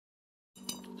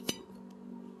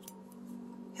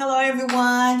Hello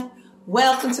everyone,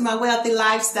 welcome to my wealthy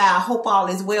lifestyle. Hope all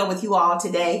is well with you all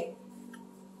today.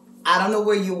 I don't know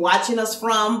where you're watching us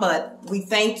from, but we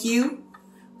thank you.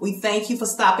 We thank you for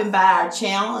stopping by our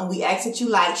channel, and we ask that you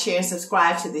like, share, and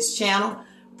subscribe to this channel,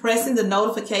 pressing the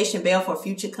notification bell for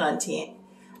future content.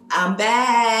 I'm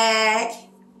back.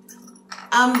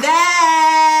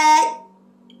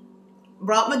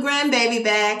 Brought my grandbaby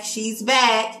back. She's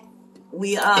back.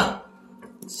 We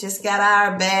just got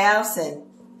our baths and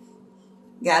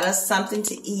got us something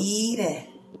to eat, and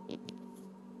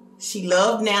she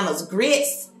loved Nana's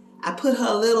grits. I put her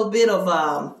a little bit of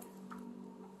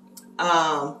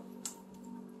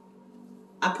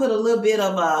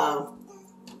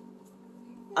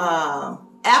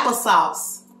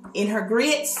applesauce in her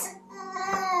grits,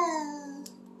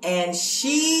 and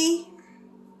she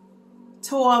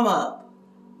tore them up.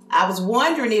 I was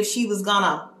wondering if she was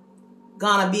gonna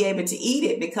be able to eat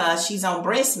it because she's on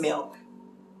breast milk.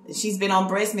 She's been on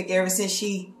breast milk ever since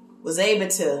she was able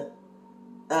to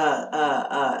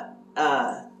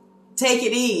take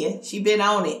it in. She been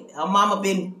on it. Her mama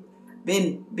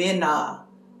been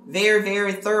very,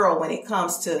 very thorough when it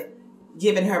comes to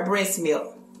giving her breast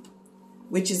milk,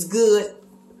 which is good.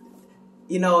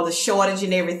 You know, the shortage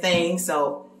and everything.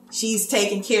 So she's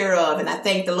taken care of, and I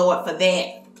thank the Lord for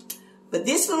that. But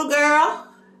this little girl,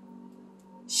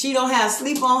 she don't have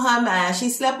sleep on her mind. She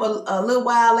slept a little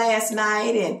while last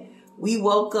night, and we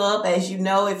woke up, as you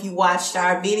know, if you watched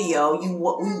our video, we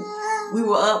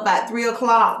were up by 3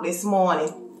 o'clock this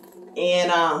morning,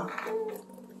 and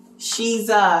she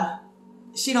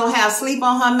don't have sleep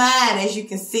on her mind. As you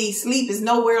can see, sleep is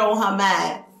nowhere on her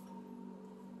mind.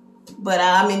 But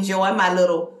I'm enjoying my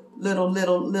little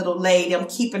lady. I'm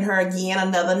keeping her again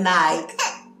another night,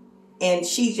 and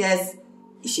she's just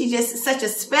such a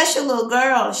special little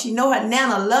girl. She know her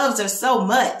Nana loves her so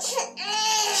much.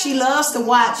 She loves to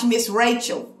watch Miss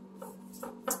Rachel,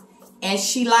 and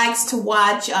she likes to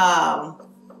watch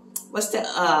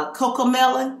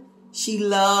CoComelon. She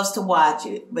loves to watch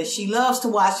it, but she loves to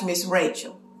watch Miss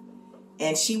Rachel,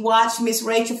 and she watched Miss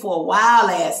Rachel for a while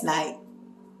last night.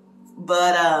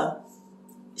 But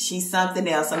she's something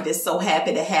else. I'm just so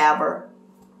happy to have her.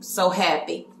 So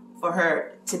happy for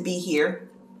her to be here.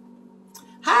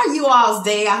 How are you all's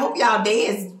day? I hope y'all day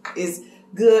is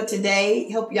good today.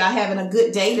 Hope y'all having a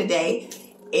good day today.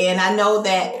 And I know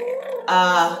that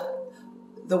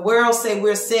the world say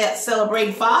we're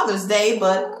celebrating Father's Day,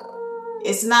 but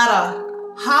it's not a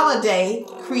holiday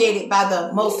created by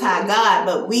the Most High God.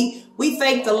 But we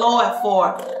thank the Lord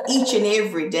for each and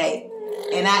every day.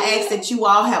 And I ask that you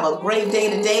all have a great day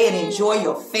today and enjoy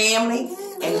your family,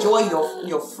 enjoy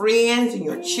your friends and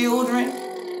your children.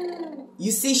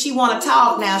 You see, she want to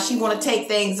talk now. She want to take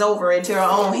things over into her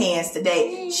own hands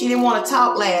today. She didn't want to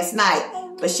talk last night,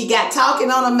 but she got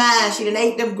talking on her mind. She done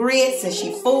ate them grits, and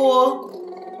she full,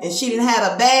 and she done had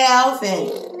a bath,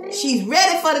 and she's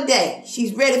ready for the day.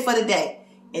 She's ready for the day.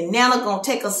 And Nana gonna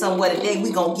take us somewhere today.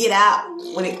 We gonna get out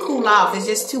when it cool off. It's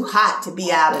just too hot to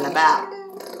be out and about.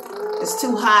 It's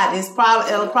too hot.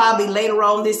 It'll probably later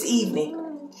on this evening.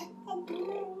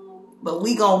 But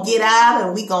we gonna get out,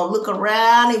 and we gonna look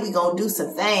around, and we gonna do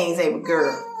some things, baby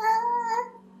girl.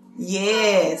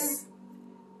 Yes.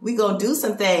 We gonna do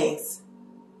some things.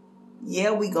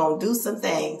 Yeah, we gonna do some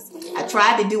things. I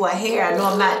tried to do her hair. I know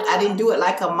I didn't do it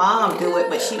like her mom do it,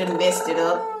 but she done messed it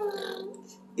up.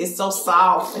 It's so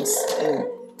soft, and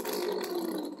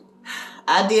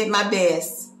I did my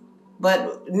best.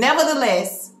 But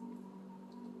nevertheless,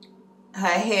 her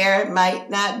hair might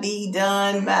not be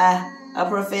done by a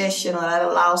professional. I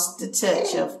lost the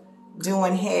touch of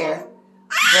doing hair.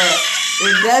 But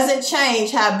it doesn't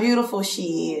change how beautiful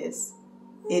she is.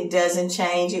 It doesn't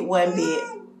change it one bit.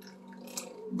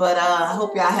 But I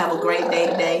hope y'all have a great day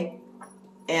today.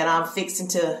 And I'm fixing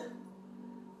to,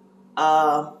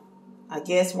 I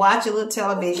guess, watch a little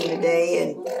television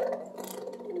today.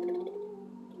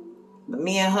 But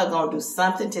me and her gonna do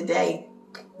something today.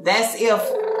 That's if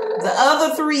the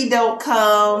other three don't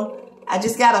come. I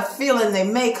just got a feeling they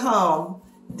may come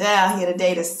down here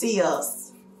today to see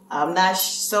us. I'm not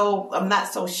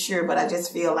so sure, but I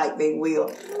just feel like they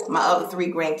will. My other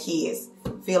 3 grandkids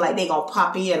feel like they gonna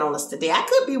pop in on us today. I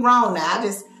could be wrong now. I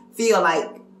just feel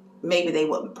like maybe they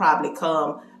would probably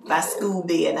come by school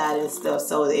being out and stuff.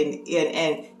 So and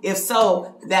if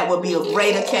so, that would be a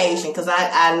great occasion, because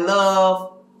I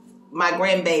love my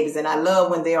grandbabies, and I love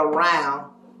when they're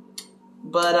around.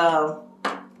 But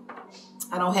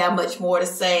I don't have much more to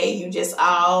say. You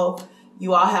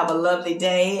all have a lovely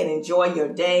day, and enjoy your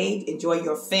day. Enjoy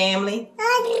your family,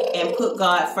 and put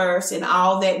God first in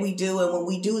all that we do. And when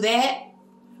we do that,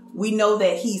 We know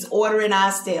that he's ordering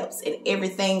our steps and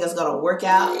everything is going to work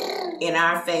out in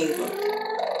our favor.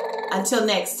 Until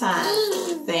next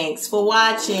time, thanks for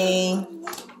watching.